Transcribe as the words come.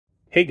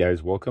Hey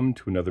guys, welcome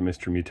to another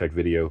Mr. Mutech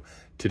video.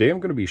 Today I'm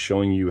going to be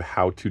showing you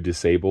how to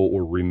disable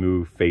or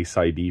remove Face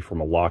ID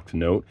from a locked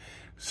note.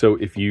 So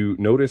if you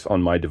notice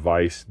on my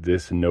device,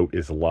 this note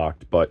is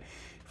locked, but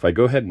if I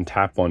go ahead and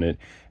tap on it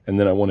and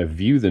then I want to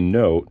view the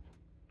note,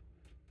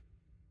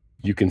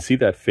 you can see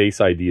that Face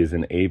ID is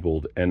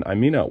enabled, and I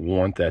may not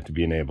want that to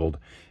be enabled.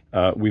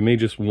 We may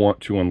just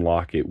want to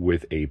unlock it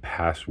with a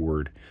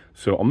password.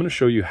 So I'm going to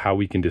show you how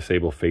we can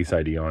disable Face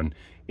ID on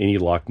any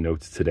locked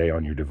notes today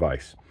on your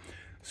device.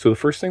 So the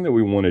first thing that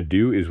we want to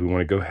do is we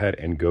want to go ahead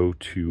and go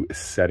to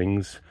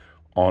settings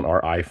on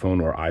our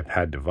iPhone or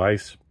iPad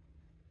device.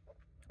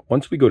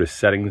 Once we go to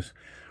settings,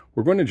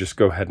 we're going to just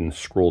go ahead and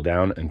scroll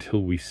down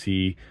until we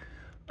see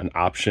an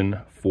option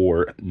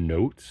for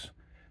notes.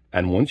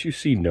 And once you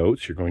see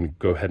notes, you're going to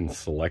go ahead and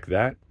select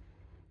that.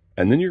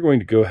 And then you're going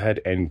to go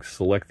ahead and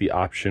select the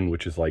option,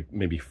 which is like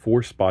maybe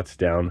 4 spots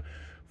down,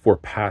 for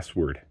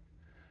password.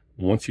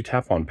 Once you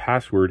tap on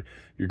password,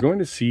 you're going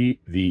to see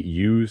the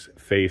use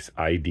Face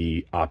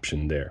ID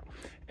option there.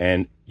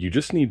 And you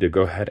just need to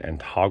go ahead and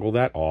toggle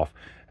that off.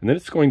 And then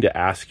it's going to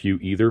ask you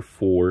either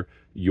for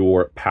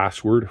your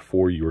password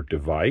for your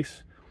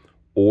device,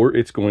 or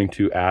it's going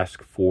to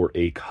ask for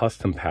a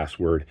custom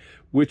password,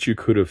 which you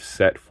could have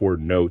set for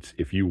notes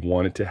if you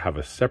wanted to have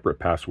a separate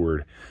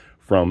password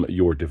from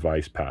your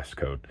device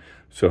passcode.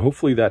 So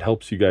hopefully that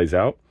helps you guys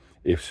out.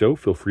 If so,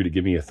 feel free to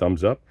give me a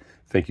thumbs up.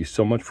 Thank you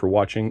so much for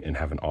watching and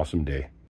have an awesome day.